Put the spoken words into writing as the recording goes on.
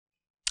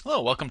Hello,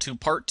 welcome to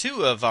part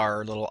two of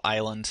our little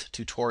island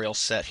tutorial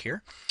set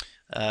here.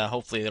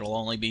 Hopefully it'll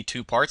only be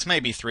two parts,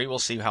 maybe three. We'll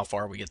see how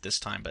far we get this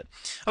time. But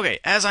okay,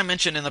 as I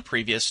mentioned in the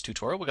previous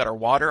tutorial, we got our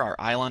water, our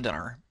island, and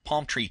our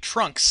palm tree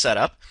trunk set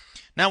up.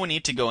 Now we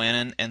need to go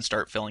in and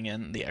start filling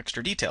in the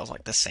extra details,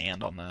 like the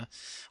sand on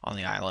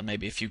the island,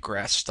 maybe a few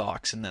grass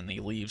stalks, and then the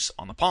leaves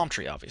on the palm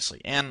tree, obviously,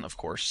 and of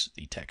course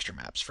the texture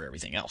maps for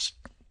everything else.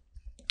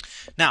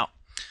 Now,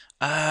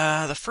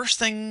 the first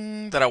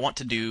thing that I want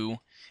to do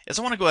is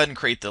I want to go ahead and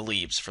create the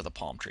leaves for the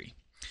palm tree.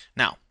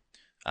 Now,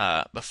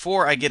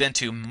 before I get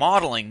into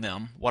modeling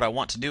them, what I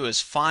want to do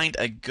is find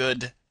a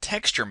good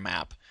texture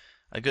map,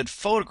 a good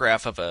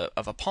photograph of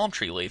a palm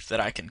tree leaf that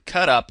I can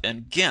cut up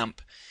in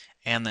Gimp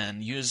and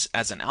then use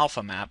as an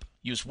alpha map,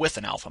 use with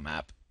an alpha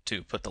map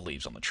to put the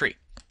leaves on the tree.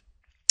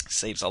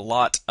 Saves a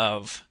lot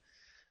of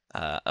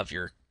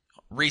your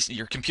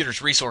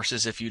computer's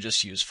resources if you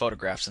just use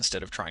photographs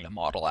instead of trying to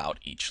model out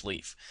each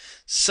leaf.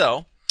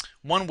 So,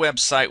 one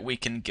website we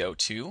can go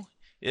to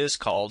is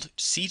called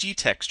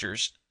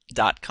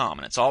cgtextures.com,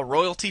 and it's all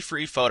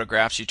royalty-free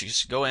photographs. You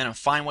just go in and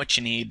find what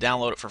you need,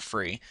 download it for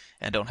free,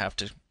 and don't have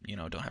to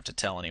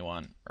tell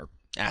anyone or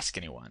ask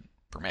anyone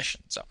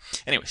permission. So,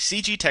 anyway,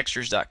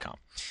 cgtextures.com.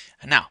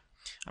 And now,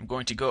 I'm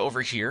going to go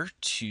over here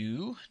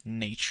to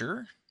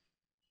nature.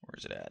 Where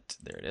is it at?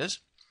 There it is.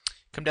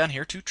 Come down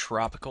here to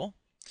tropical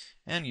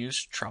and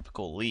use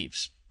tropical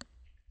leaves.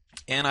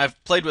 And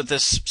I've played with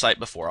this site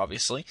before,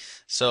 obviously,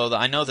 so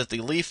I know that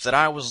the leaf that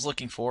I was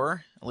looking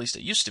for, at least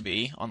it used to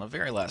be, on the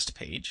very last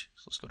page.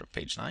 So let's go to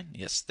page 9.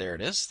 Yes, there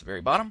it is, the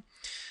very bottom.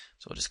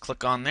 So we'll just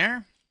click on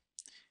there,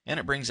 and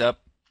it brings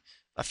up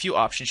a few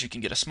options. You can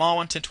get a small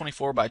one,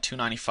 1024 by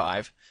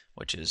 295,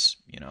 which is,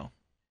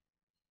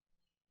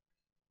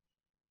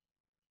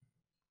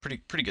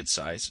 pretty good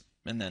size.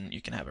 And then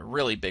you can have a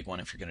really big one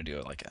if you're going to do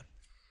it like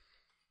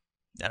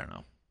I don't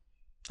know,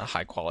 a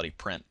high quality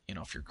print,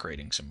 if you're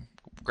creating some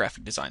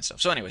graphic design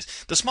stuff. So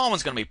anyways, the small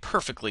one's going to be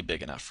perfectly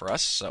big enough for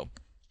us. So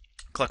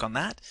click on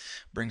that,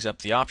 brings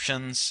up the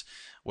options.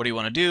 What do you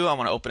want to do? I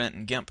want to open it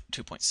in Gimp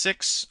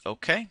 2.6.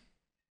 Okay.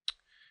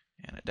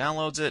 And it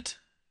downloads it.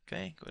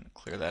 Okay, go ahead and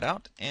clear that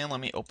out. And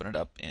let me open it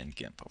up in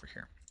Gimp over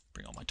here.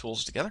 Bring all my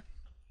tools together.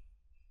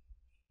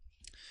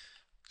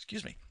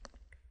 Excuse me.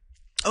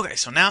 Okay,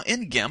 so now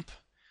in Gimp,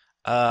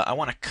 I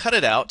want to cut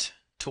it out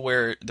to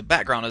where the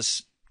background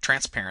is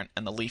transparent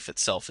and the leaf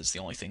itself is the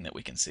only thing that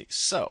we can see.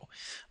 So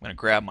I'm going to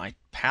grab my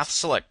path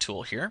select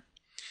tool here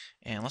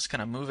and let's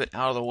kind of move it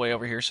out of the way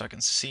over here so I can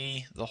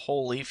see the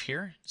whole leaf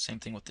here. Same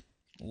thing with the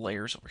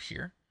layers over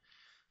here,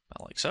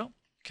 about like so.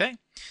 Okay,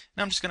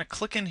 now I'm just going to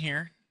click in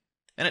here,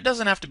 and it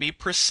doesn't have to be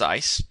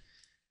precise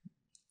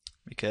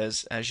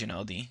because, as you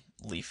know, the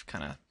leaf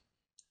kind of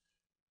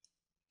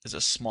is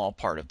a small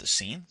part of the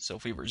scene. So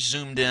if we were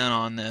zoomed in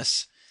on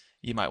this,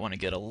 you might want to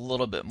get a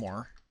little bit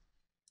more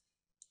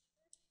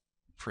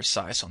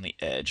precise on the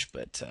edge,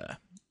 but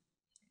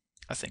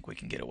I think we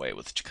can get away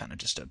with kind of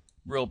just a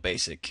real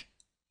basic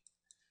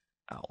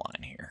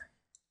outline here.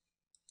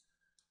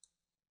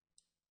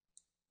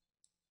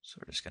 So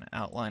we're just going to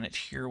outline it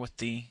here with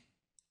the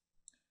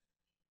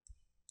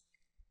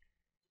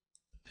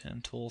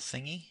pen tool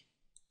thingy.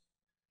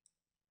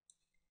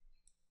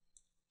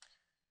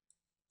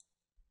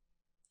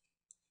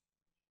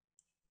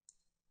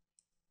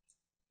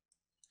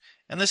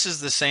 And this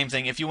is the same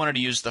thing. If you wanted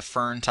to use the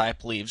fern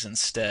type leaves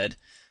instead,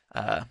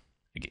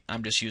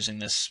 I'm just using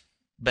this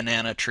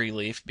banana tree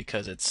leaf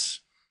because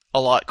it's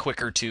a lot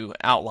quicker to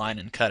outline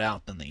and cut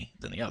out than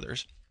the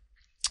others.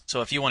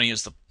 So if you want to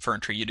use the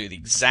fern tree, you do the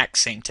exact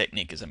same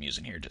technique as I'm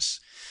using here,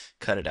 just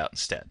cut it out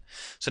instead.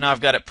 So now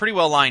I've got it pretty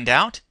well lined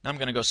out. Now I'm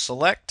going to go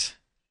select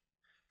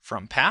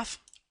from path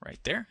right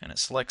there, and it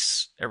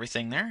selects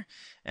everything there.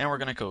 And we're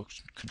going to go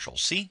Control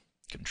C,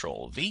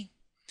 Control V.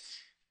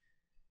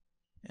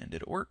 And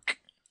did it work?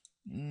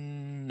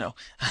 No.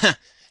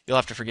 You'll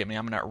have to forgive me.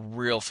 I'm not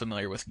real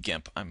familiar with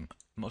Gimp. I'm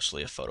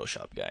mostly a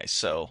Photoshop guy.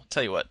 So,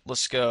 tell you what,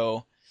 let's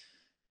go.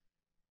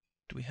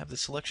 Do we have the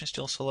selection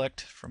still?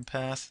 Select from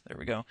path. There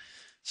we go.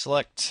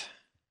 Select.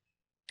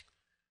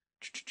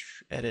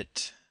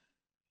 Edit.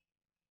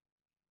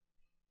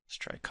 Let's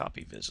try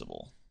copy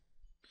visible.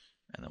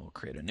 And then we'll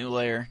create a new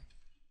layer.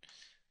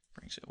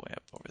 Brings it way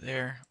up over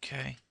there.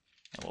 Okay.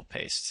 And we'll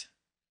paste.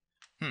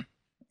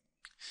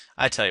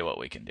 I tell you what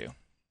we can do.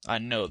 I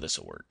know this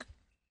will work.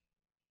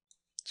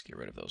 Let's get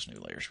rid of those new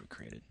layers we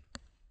created.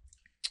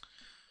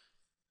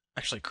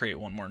 Actually, create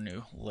one more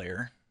new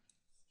layer.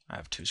 I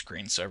have two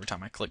screens, so every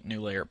time I click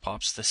new layer, it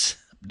pops this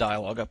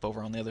dialog up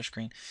over on the other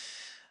screen.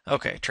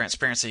 Okay,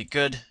 transparency,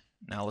 good.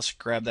 Now let's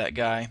grab that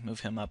guy,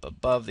 move him up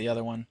above the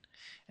other one,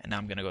 and now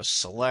I'm going to go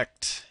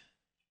select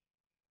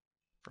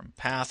from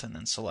path and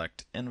then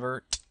select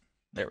invert.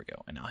 There we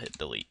go, and now hit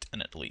delete,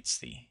 and it deletes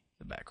the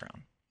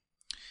background.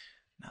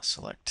 Now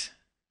select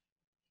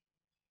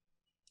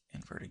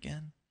invert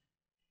again.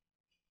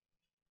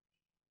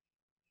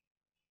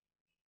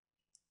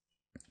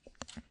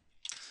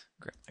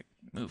 Grab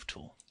my move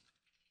tool.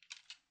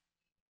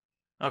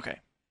 Okay.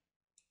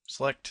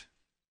 Select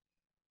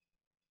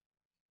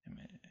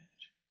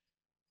image.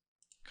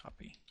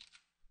 Copy.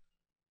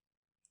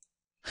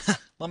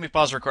 Let me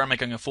pause record. I'm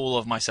making a fool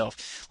of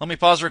myself. Let me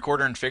pause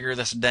recorder and figure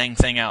this dang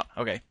thing out.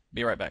 Okay,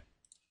 be right back.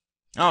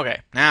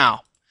 Okay,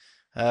 now,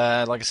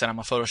 like I said, I'm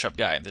a Photoshop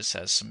guy. This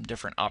has some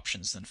different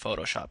options than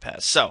Photoshop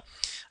has. So,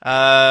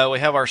 we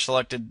have our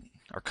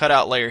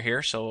cutout layer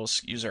here. So we'll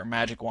use our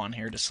magic wand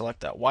here to select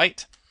that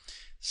white.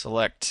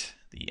 Select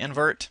the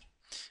invert.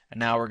 And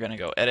now we're going to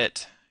go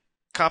edit,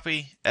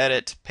 copy,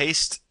 edit,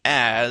 paste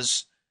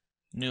as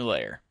new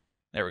layer.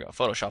 There we go.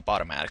 Photoshop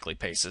automatically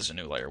pastes a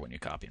new layer when you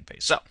copy and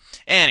paste. So,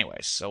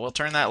 anyways, so we'll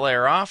turn that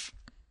layer off.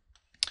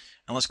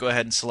 And let's go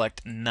ahead and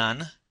select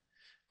none.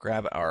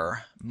 Grab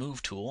our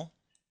move tool.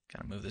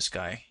 Kind of move this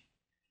guy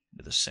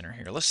into the center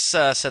here. Let's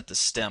set the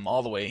stem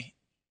all the way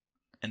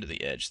into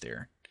the edge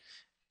there.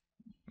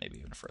 Maybe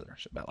even further.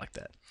 So about like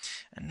that.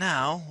 And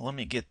now, let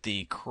me get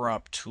the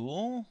crop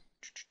tool.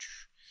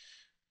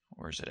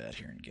 Where's it at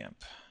here in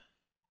Gimp?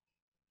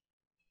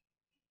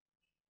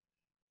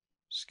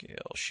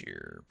 Scale,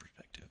 shear,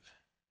 perspective.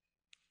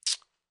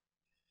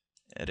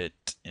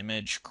 Edit,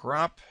 image,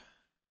 crop.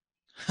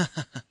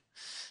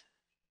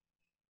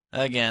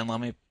 Again, let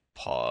me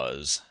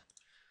pause.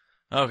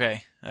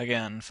 Okay,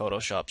 again,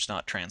 Photoshop's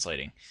not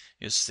translating.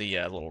 It's the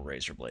little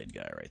razor blade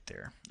guy right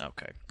there.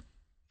 Okay.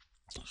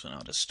 So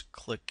now just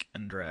click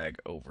and drag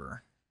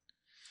over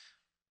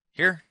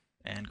here,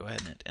 and go ahead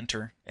and hit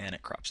enter, and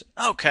it crops it.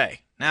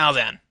 Okay, now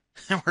then,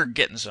 we're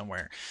getting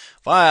somewhere.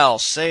 File,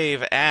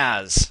 save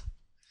as.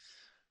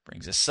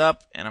 Brings this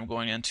up, and I'm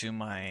going into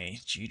my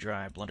G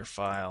Drive Blender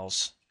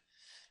files,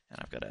 and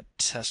I've got a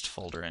test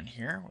folder in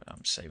here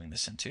I'm saving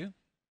this into.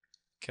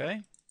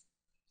 Okay.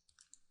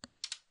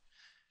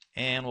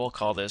 And we'll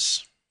call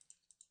this,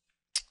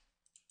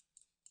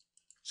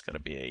 it's got to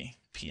be a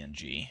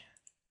PNG.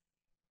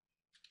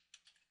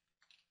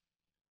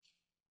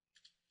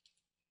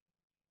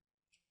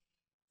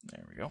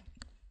 There we go.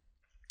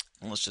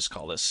 And let's just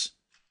call this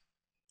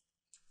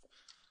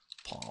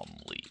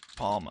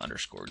palm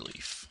underscore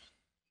leaf.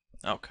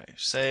 Okay,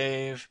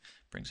 save,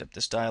 brings up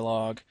this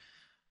dialog,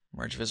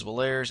 merge visible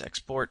layers,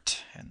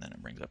 export, and then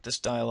it brings up this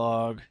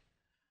dialog.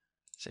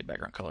 Say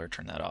background color,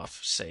 turn that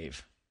off,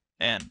 save,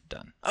 and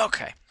done.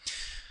 Okay.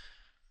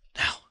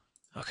 Now,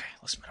 okay,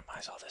 let's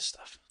minimize all this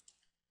stuff.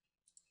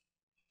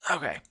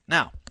 Okay,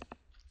 now,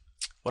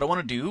 what I want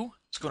to do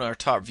is go to our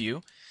top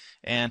view,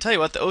 and tell you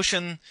what, the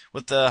ocean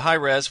with the high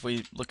res, if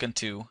we look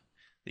into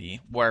the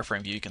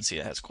wireframe view, you can see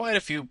it has quite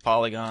a few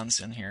polygons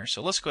in here.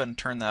 So let's go ahead and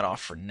turn that off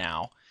for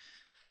now.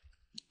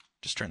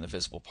 Just turn the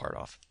visible part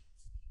off.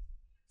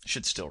 It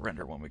should still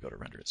render when we go to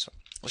render it. So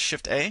let's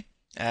Shift A,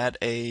 add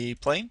a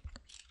plane.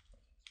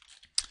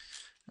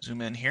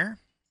 Zoom in here,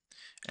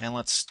 and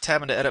let's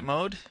tab into edit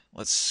mode.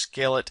 Let's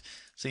scale it.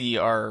 See,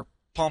 our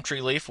palm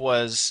tree leaf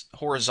was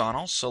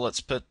horizontal, so let's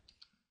put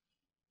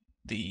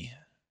the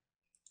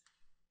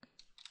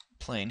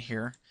plane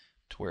here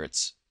to where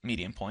its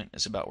median point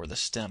is about where the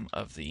stem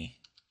of the,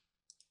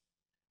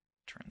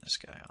 turn this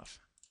guy off,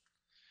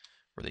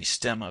 where the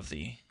stem of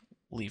the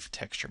leaf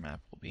texture map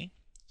will be.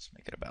 Let's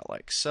make it about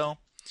like so.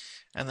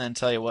 And then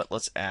tell you what,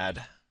 let's add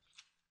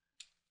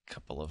a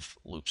couple of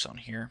loops on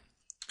here.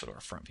 Go to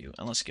our front view,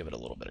 and let's give it a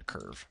little bit of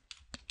curve.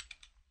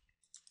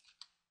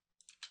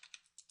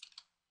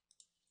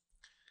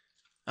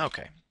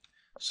 Okay,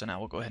 so now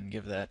we'll go ahead and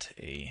give that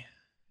a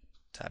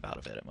tab out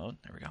of edit mode.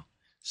 There we go.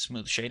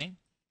 Smooth shading.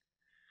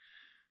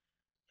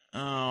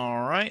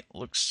 Alright,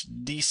 looks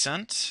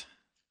decent.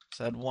 Let's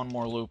add one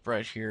more loop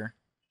right here.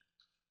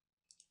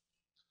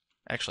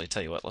 Actually,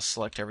 tell you what, let's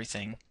select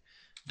everything.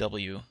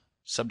 W,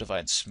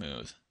 subdivide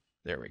smooth.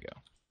 There we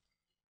go.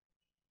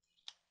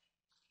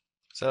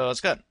 So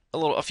it's got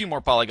a few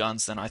more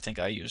polygons than I think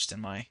I used in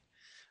my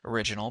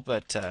original,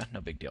 but no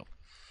big deal.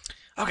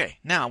 Okay,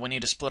 now we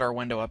need to split our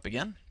window up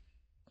again.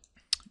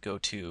 Go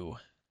to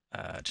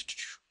over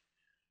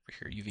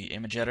here, UV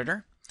Image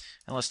Editor,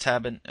 and let's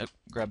tab in,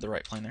 grab the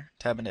right plane there.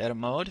 Tab into Edit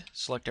Mode,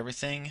 select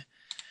everything.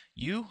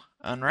 U,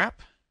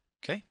 unwrap.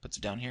 Okay, puts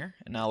it down here,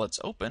 and now let's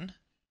open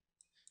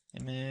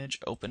image,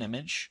 open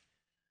image.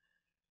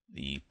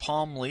 The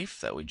palm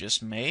leaf that we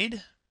just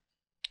made.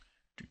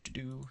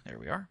 There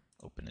we are.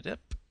 Open it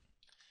up.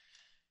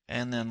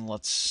 And then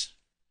let's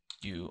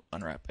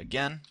unwrap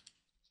again.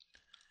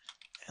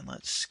 And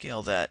let's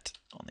scale that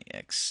on the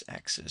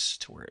x-axis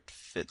to where it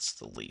fits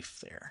the leaf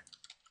there.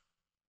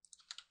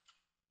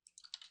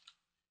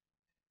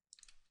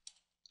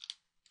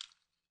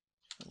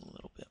 A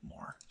little bit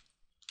more.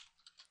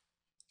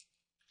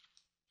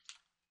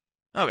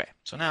 Okay,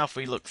 so now if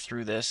we look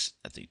through this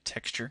at the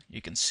texture,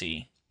 you can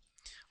see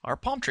our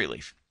palm tree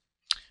leaf.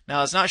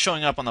 Now it's not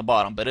showing up on the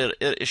bottom, but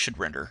it should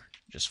render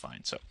just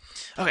fine. So,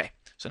 okay,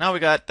 so now we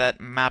got that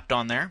mapped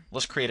on there.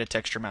 Let's create a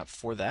texture map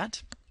for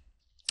that.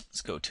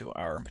 Let's go to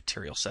our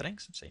material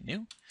settings and say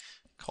new.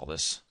 Call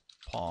this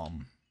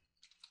palm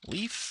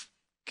leaf.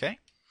 Okay,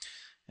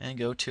 and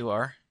go to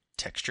our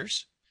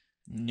textures,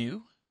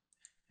 new,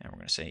 and we're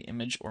going to say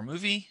image or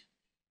movie,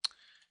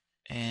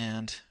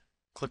 and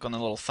click on the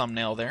little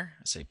thumbnail there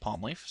and say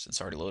palm leaf since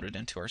it's already loaded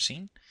into our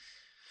scene.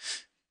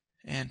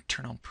 And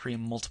turn on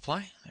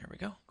pre-multiply. There we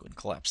go. Go ahead and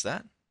collapse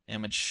that.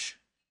 Image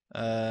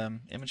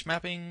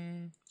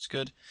mapping is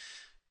good.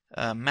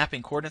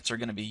 Mapping coordinates are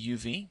going to be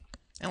UV.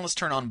 And let's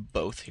turn on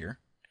both here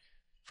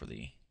for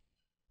the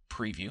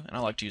preview. And I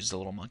like to use the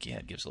little monkey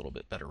head. Gives a little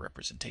bit better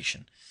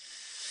representation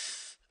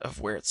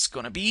of where it's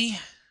going to be.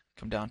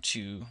 Come down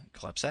to,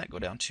 collapse that. Go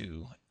down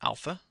to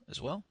alpha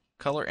as well.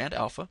 Color and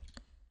alpha.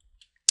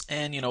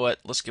 And you know what?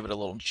 Let's give it a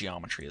little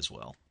geometry as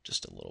well.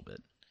 Just a little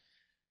bit.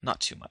 Not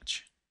too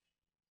much.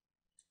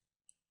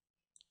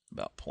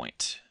 About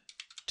 0.25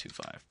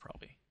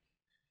 probably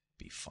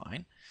be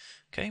fine.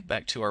 Okay,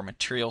 back to our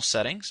material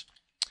settings.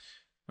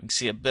 We can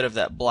see a bit of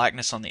that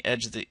blackness on the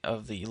edge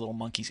of the little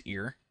monkey's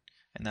ear,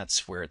 and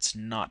that's where it's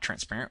not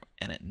transparent,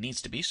 and it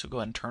needs to be. So go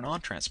ahead and turn on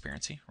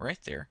transparency right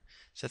there.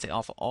 Set the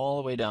alpha all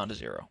the way down to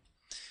 0.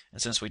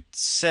 And since we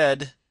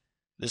said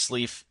this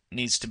leaf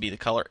needs to be the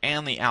color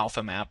and the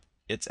alpha map,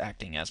 it's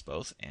acting as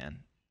both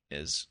and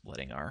is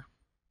letting our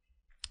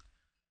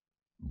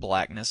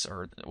blackness,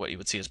 or what you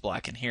would see as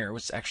black in here,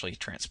 which is actually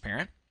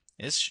transparent,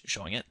 is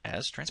showing it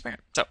as transparent.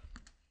 So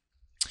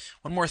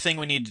one more thing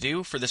we need to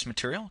do for this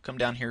material, come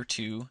down here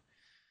to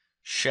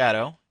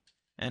shadow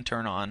and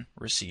turn on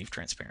receive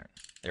transparent.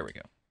 There we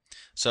go.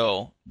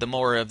 So the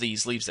more of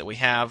these leaves that we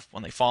have,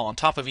 when they fall on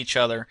top of each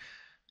other,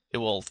 it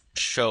will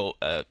show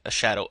a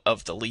shadow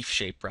of the leaf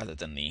shape rather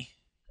than the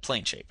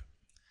plain shape.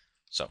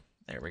 So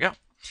there we go.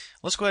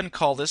 Let's go ahead and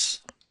call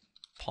this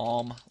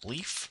palm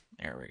leaf.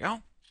 There we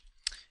go.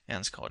 And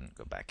let's go ahead and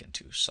go back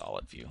into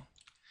solid view.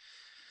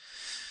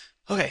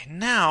 Okay,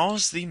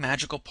 now's the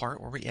magical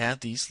part where we add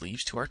these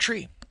leaves to our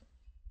tree.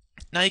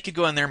 Now you could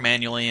go in there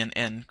manually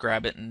and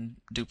grab it and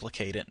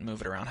duplicate it and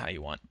move it around how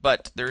you want,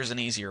 but there is an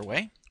easier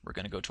way. We're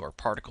going to go to our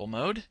particle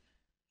mode,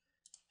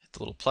 hit the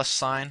little plus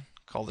sign,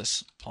 call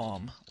this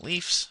palm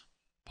leaf,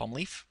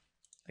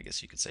 I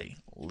guess you could say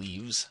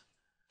leaves.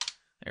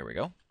 There we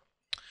go.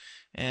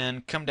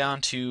 And come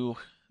down to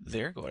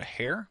there, go to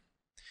hair,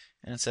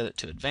 and set it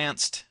to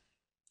advanced.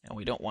 And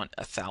we don't want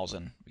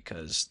 1,000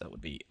 because that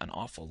would be an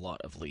awful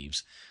lot of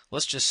leaves.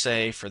 Let's just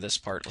say, for this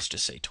part, let's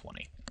just say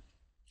 20.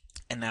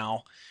 And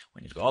now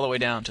we need to go all the way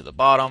down to the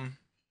bottom,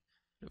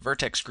 the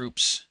vertex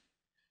groups,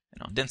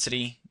 and on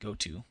density, go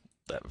to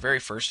that very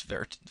first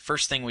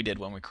thing we did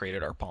when we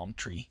created our palm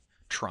tree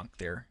trunk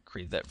there,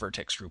 created that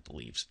vertex group of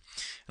leaves.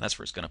 And that's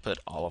where it's going to put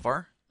all of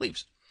our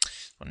leaves.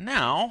 So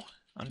now,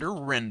 under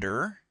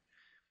render,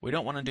 we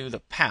don't want to do the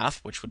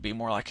path, which would be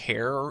more like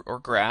hair or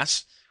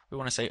grass. We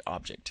want to say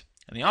object.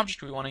 And the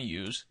object we want to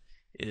use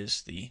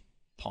is the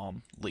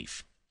palm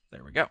leaf.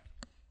 There we go.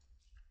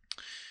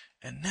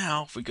 And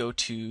now if we go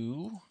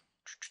to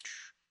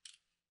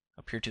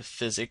up here to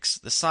physics,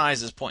 the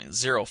size is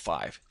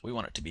 0.05. We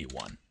want it to be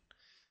 1,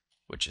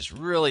 which is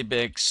really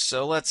big.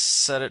 So let's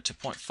set it to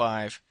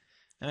 0.5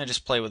 and then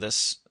just play with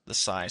the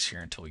size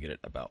here until we get it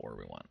about where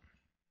we want.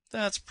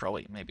 That's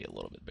probably maybe a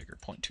little bit bigger,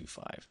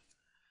 0.25.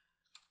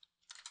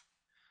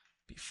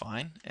 Be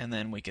fine. And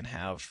then we can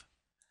have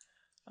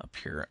up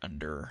here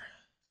under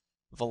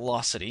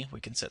velocity, we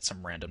can set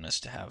some randomness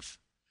to have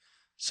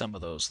some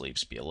of those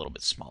leaves be a little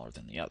bit smaller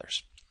than the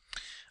others.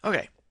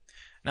 Okay,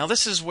 now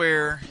this is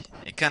where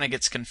it kind of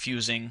gets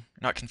confusing,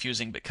 not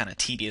confusing, but kind of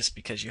tedious,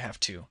 because you have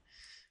to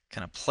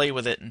kind of play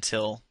with it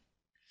until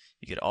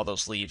you get all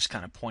those leaves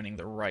kind of pointing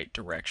the right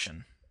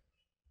direction.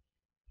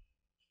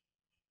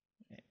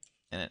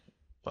 And it,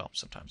 well,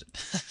 sometimes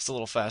it's a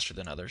little faster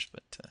than others,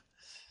 but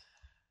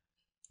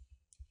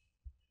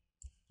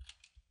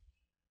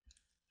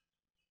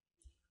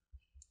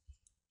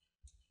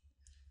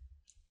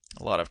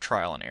a lot of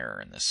trial and error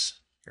in this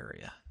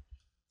area.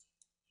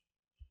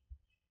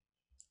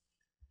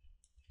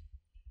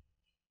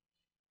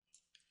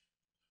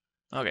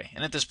 Okay,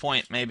 and at this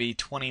point, maybe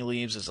 20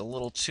 leaves is a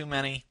little too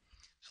many.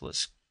 So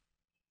let's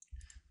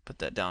put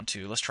that down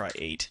to, let's try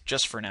 8,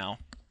 just for now,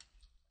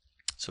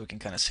 so we can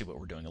kind of see what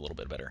we're doing a little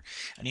bit better.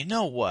 And you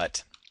know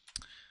what?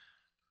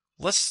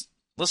 Let's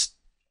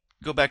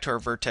go back to our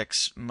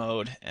vertex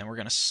mode, and we're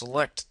going to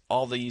select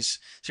all these.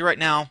 See, right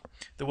now,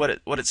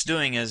 what it's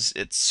doing is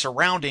it's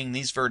surrounding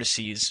these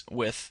vertices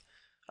with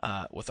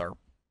our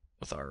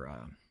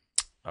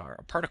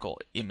particle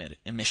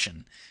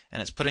emission,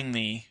 and it's putting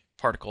the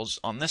particles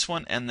on this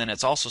one, and then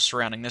it's also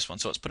surrounding this one,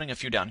 so it's putting a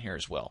few down here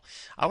as well.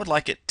 I would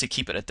like it to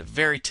keep it at the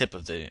very tip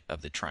of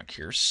the trunk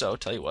here. So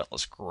tell you what,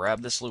 let's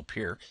grab this loop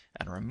here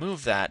and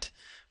remove that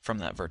from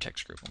that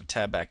vertex group. When we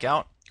tab back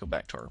out, go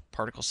back to our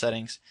particle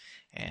settings,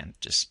 and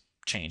just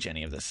change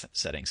any of the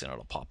settings, and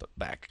it'll pop it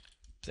back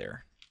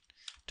there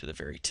to the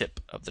very tip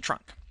of the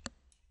trunk.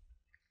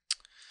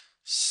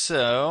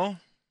 So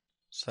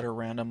set our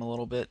random a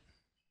little bit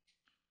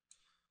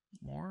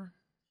more.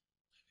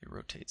 Maybe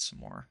rotate some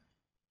more.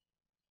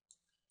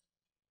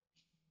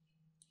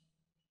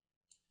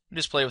 And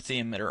just play with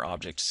the emitter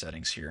object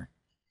settings here,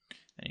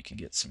 and you can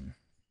get some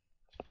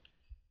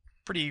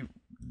pretty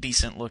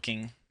decent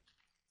looking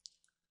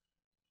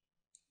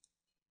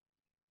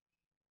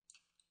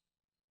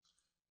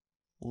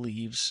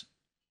leaves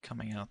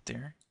coming out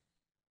there.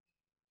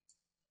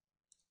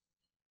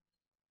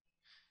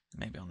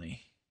 maybe on the,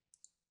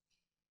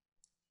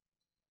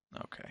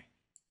 okay.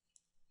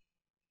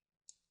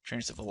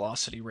 Change the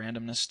velocity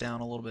randomness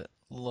down a little bit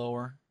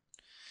lower,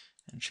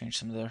 and change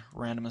some of the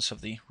randomness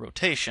of the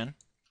rotation,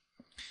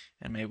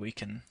 and maybe we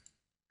can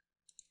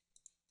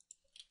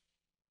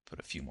put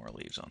a few more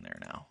leaves on there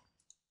now.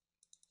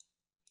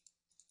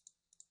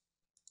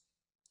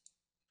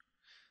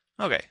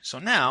 Okay, so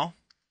now,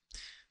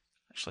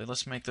 actually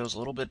let's make those a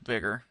little bit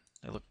bigger.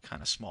 They look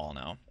kind of small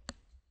now.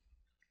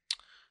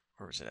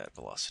 Where is it at?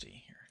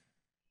 Velocity here.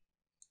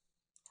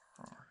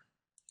 Or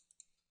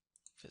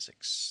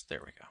physics.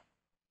 There we go.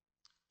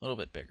 A little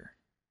bit bigger.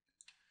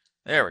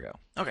 There we go.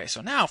 Okay,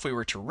 so now if we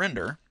were to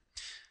render,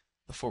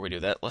 before we do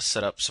that, let's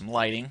set up some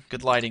lighting,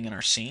 good lighting in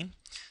our scene.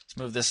 Let's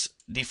move this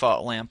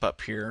default lamp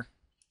up here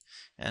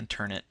and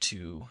turn it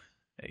to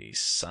a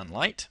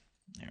sunlight.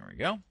 There we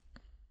go.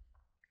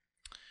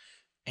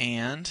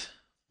 And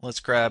let's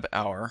grab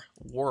our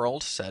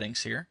world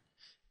settings here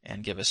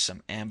and give us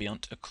some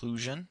ambient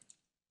occlusion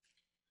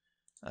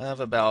of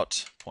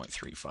about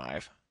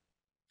 0.35.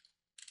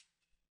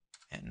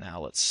 And now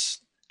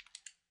let's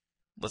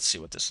see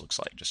what this looks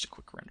like, just a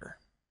quick render.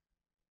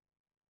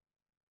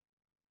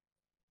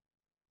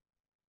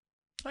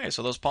 Okay,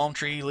 so those palm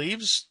tree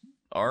leaves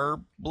are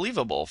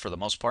believable for the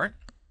most part.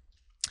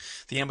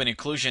 The ambient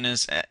occlusion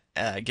is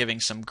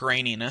giving some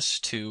graininess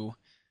to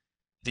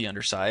the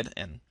underside,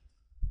 and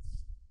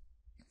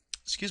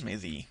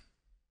the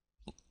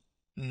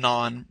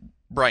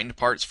non-brightened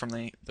parts from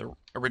the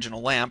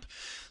original lamp.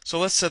 So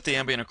let's set the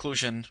ambient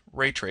occlusion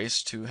ray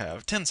trace to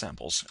have 10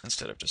 samples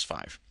instead of just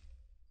 5.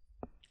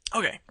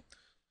 Okay,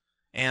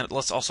 and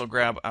let's also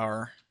grab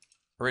our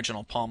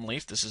original palm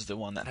leaf. This is the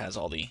one that has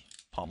all the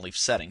palm leaf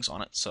settings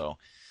on it. So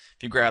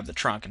if you grab the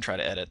trunk and try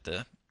to edit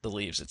the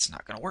leaves, it's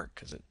not going to work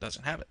because it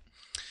doesn't have it.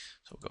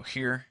 So we'll go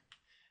here.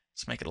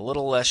 Let's make it a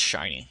little less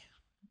shiny.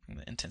 Bring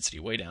the intensity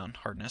way down,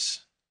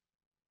 hardness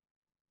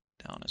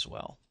down as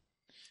well.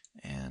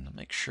 And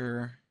make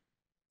sure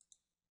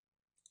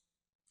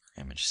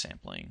image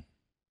sampling,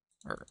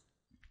 or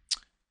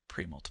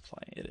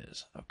pre-multiply, it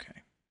is.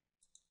 Okay.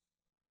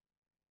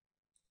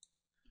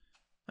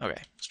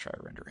 Okay, let's try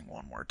rendering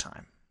one more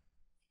time.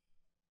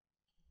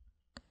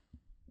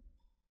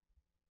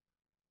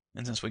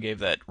 And since we gave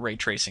that ray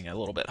tracing a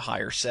little bit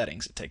higher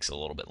settings, it takes a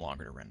little bit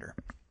longer to render.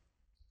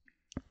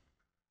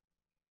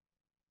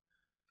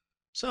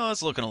 So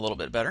it's looking a little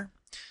bit better.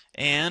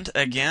 And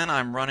again,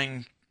 I'm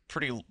running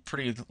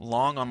pretty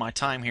long on my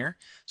time here.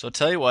 So I'll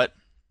tell you what,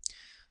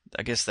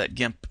 I guess that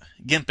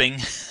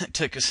gimping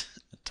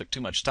took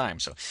too much time.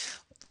 So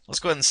let's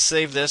go ahead and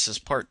save this as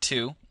part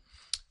 2.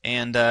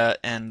 And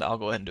I'll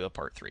go ahead and do a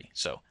part 3.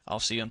 So I'll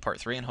see you in part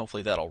 3, and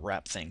hopefully that'll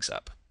wrap things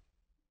up.